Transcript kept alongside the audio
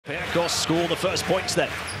course, score the first points then.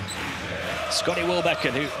 Scottie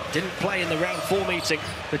Wilbekin, who didn't play in the round 4 meeting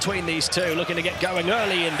between these two, looking to get going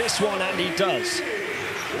early in this one, and he does.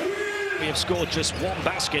 We have scored just one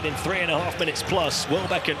basket in 3.5 minutes plus.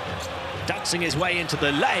 Wilbekin dancing his way into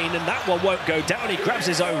the lane, and that one won't go down. He grabs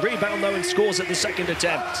his own rebound, though, and scores at the second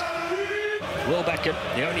attempt. Wilbekin,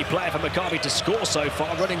 the only player for Maccabi to score so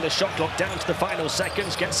far, running the shot clock down to the final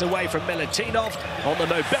seconds, gets away from Milutinov on the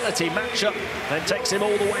mobility matchup, then takes him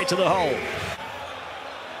all the way to the hole.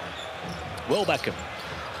 Wilbekin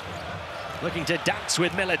looking to dance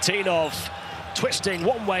with Milutinov, twisting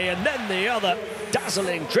one way and then the other.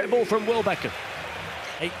 Dazzling dribble from Wilbekin.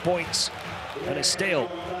 8 points and a steal.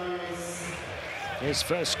 His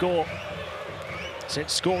first score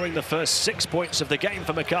since scoring the first 6 points of the game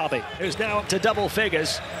for Maccabi, who's now up to double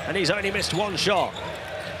figures, and he's only missed one shot.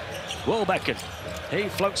 Wilbekin, he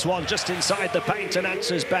floats one just inside the paint and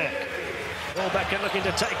answers back. Wilbekin looking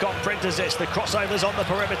to take on Printezis. The crossovers on the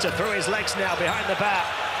perimeter, through his legs now behind the back,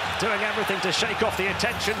 doing everything to shake off the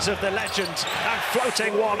attentions of the legend, and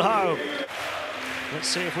floating one home. Let's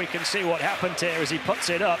see if we can see what happened here as he puts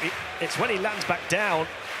it up. It's when he lands back down.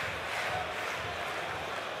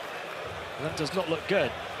 That does not look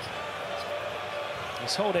good.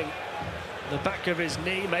 He's holding the back of his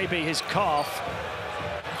knee, maybe his calf.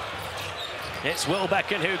 It's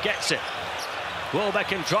Wilbekin who gets it.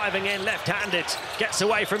 Wilbekin driving in left-handed, gets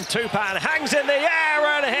away from Tupan, hangs in the air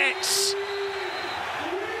and hits.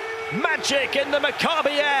 Magic in the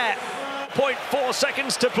Maccabi air. 0.4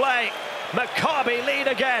 seconds to play. Maccabi lead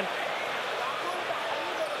again.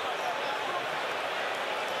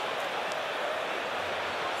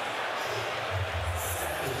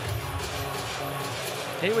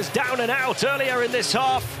 He was down and out earlier in this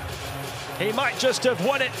half. He might just have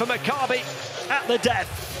won it for Maccabi at the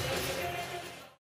death.